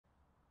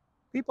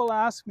People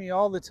ask me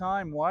all the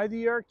time, why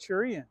the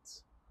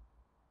Arcturians?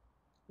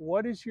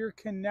 What is your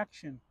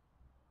connection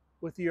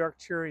with the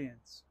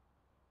Arcturians?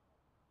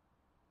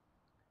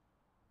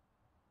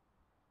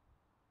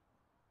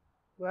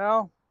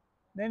 Well,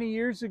 many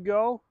years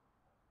ago,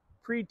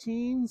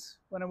 pre-teens,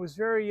 when I was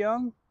very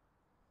young,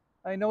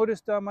 I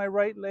noticed on my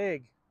right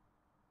leg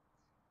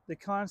the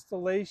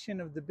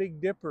constellation of the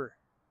Big Dipper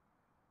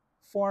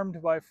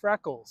formed by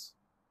freckles.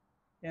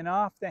 And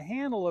off the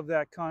handle of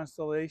that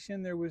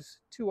constellation, there was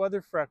two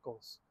other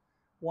freckles,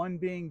 one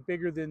being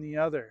bigger than the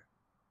other.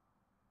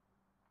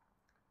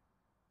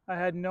 I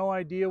had no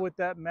idea what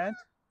that meant.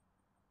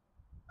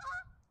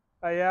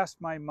 I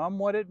asked my mom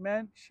what it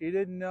meant. She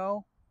didn't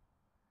know.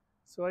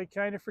 So I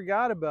kind of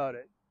forgot about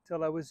it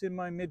till I was in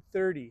my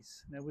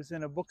mid-30s. I was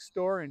in a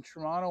bookstore in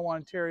Toronto,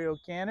 Ontario,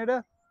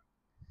 Canada.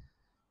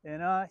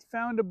 And I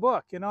found a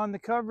book. And on the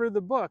cover of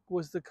the book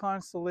was the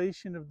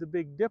constellation of the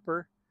Big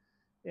Dipper.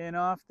 And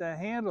off the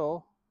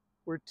handle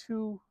were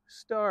two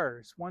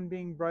stars, one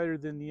being brighter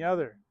than the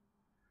other.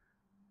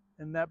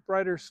 And that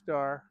brighter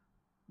star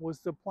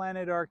was the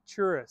planet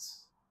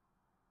Arcturus.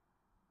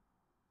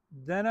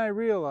 Then I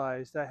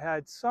realized I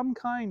had some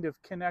kind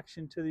of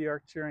connection to the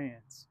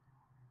Arcturians.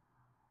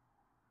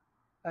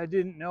 I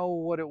didn't know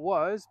what it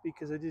was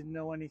because I didn't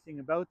know anything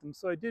about them.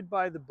 So I did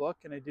buy the book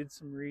and I did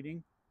some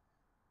reading.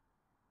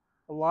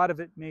 A lot of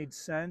it made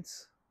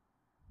sense.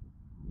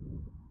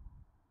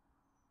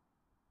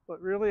 But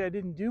really I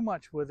didn't do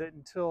much with it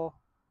until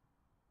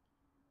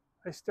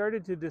I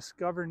started to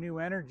discover new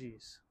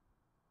energies.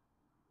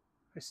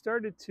 I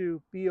started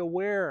to be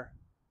aware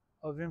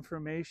of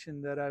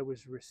information that I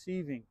was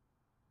receiving.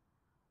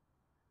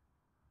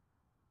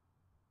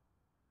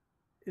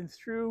 And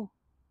through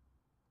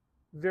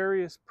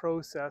various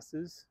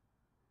processes,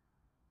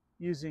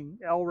 using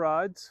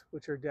L-rods,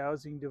 which are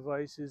dowsing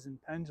devices,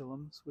 and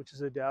pendulums, which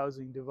is a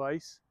dowsing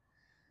device,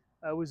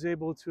 I was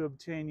able to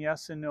obtain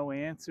yes and no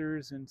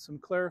answers and some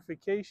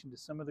clarification to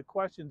some of the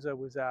questions I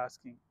was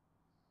asking.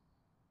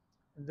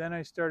 And then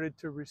I started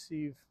to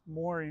receive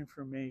more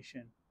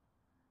information,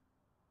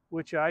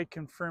 which I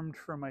confirmed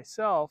for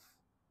myself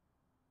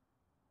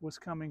was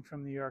coming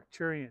from the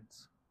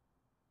Arcturians.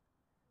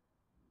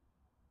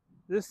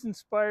 This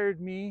inspired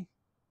me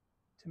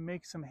to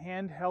make some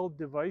handheld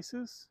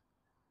devices,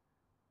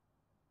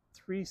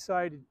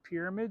 three-sided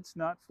pyramids,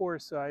 not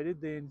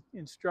four-sided. They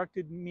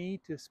instructed me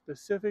to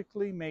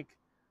specifically make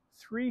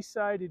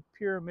three-sided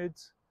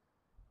pyramids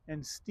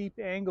and steep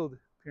angled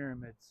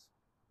pyramids.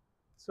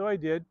 So I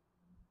did.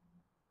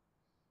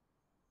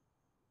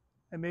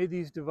 I made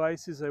these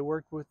devices, I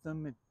worked with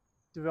them, it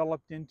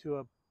developed into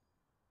a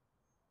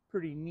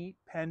pretty neat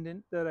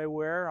pendant that I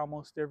wear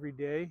almost every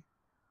day.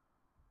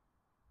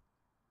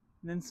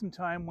 And then some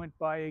time went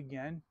by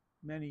again,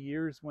 many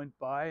years went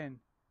by, and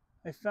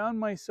I found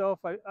myself,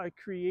 I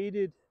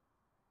created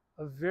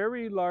a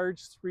very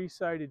large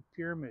three-sided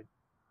pyramid.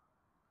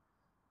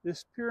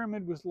 This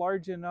pyramid was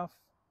large enough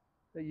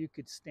that you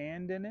could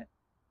stand in it,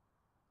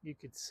 you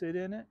could sit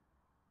in it,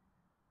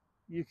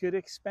 you could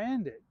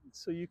expand it.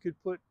 So you could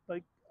put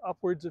like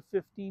upwards of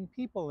 15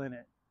 people in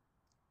it.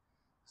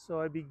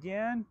 So I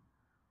began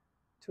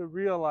to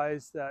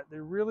realize that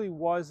there really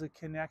was a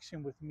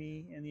connection with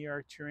me and the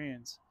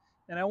Arcturians.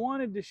 And I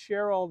wanted to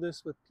share all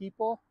this with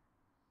people.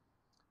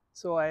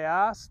 So I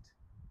asked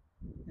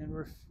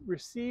and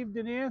received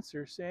an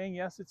answer saying,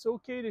 yes, it's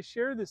okay to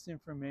share this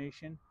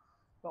information,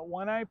 but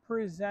when I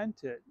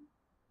present it,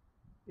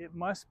 it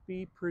must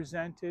be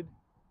presented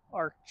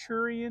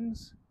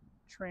Arcturians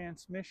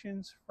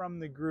transmissions from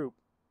the group.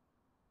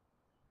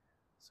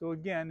 So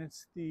again,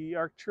 it's the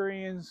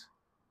Arcturians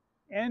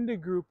and a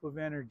group of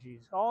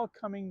energies all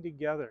coming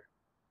together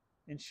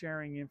and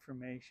sharing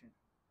information.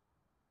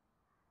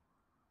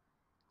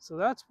 So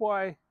that's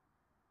why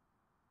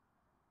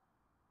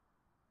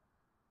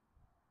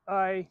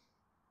I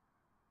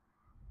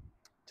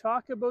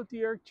talk about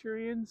the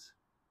Arcturians,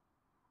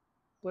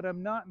 but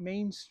I'm not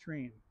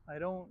mainstream. I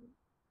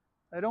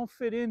don't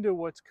fit into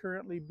what's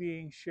currently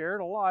being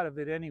shared, a lot of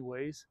it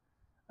anyways.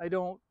 I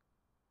don't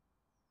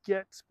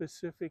get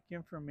specific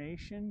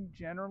information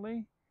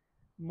generally.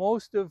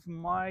 Most of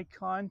my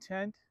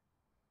content,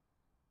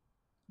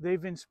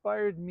 they've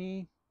inspired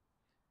me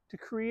to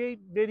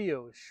create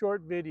videos,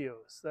 short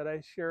videos that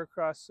I share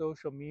across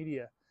social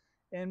media.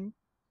 And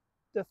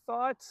the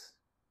thoughts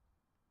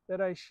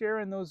that I share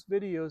in those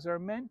videos are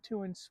meant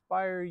to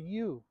inspire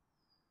you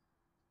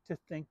to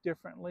think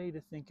differently,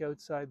 to think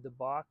outside the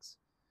box.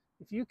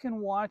 If you can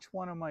watch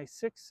one of my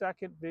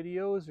 6-second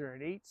videos or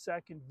an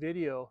 8-second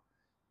video,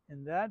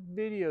 and that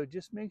video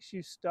just makes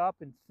you stop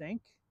and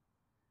think,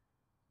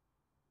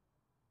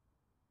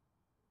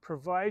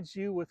 provides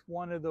you with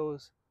one of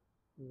those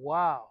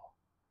wow.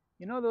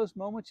 You know those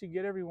moments you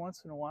get every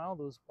once in a while,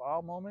 those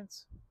wow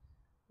moments?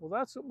 Well,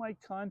 that's what my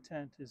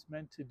content is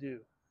meant to do.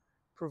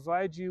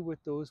 Provide you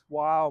with those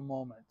wow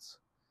moments.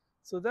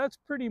 So that's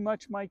pretty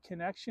much my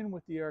connection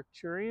with the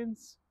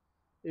Arcturians.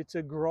 It's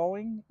a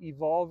growing,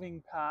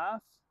 evolving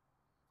path,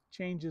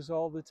 changes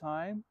all the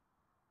time.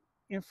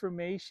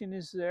 Information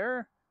is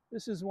there.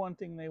 This is one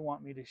thing they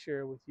want me to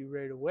share with you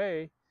right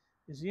away,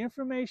 is the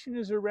information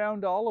is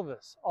around all of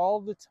us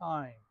all the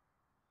time.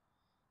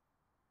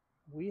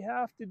 We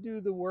have to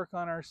do the work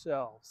on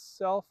ourselves,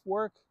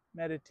 self-work,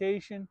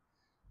 meditation,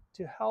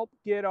 to help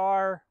get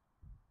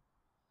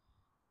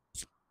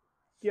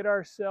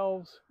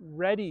ourselves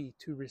ready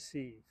to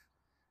receive.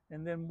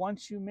 And then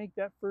once you make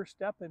that first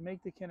step and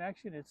make the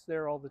connection, it's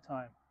there all the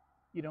time.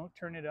 You don't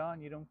turn it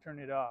on, you don't turn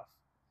it off.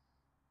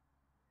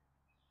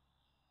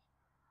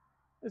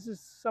 This is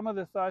some of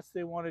the thoughts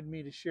they wanted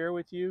me to share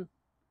with you,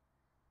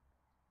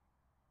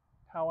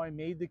 how I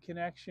made the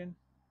connection,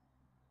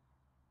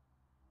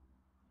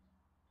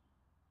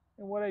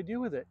 and what I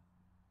do with it.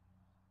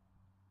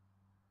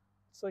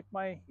 It's like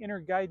my inner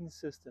guidance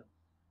system.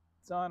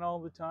 It's on all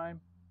the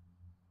time,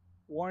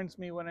 warns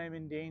me when I'm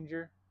in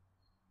danger,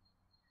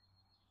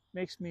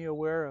 makes me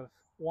aware of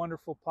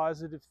wonderful,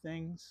 positive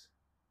things.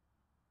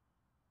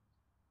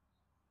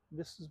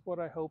 This is what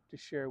I hope to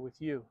share with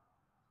you.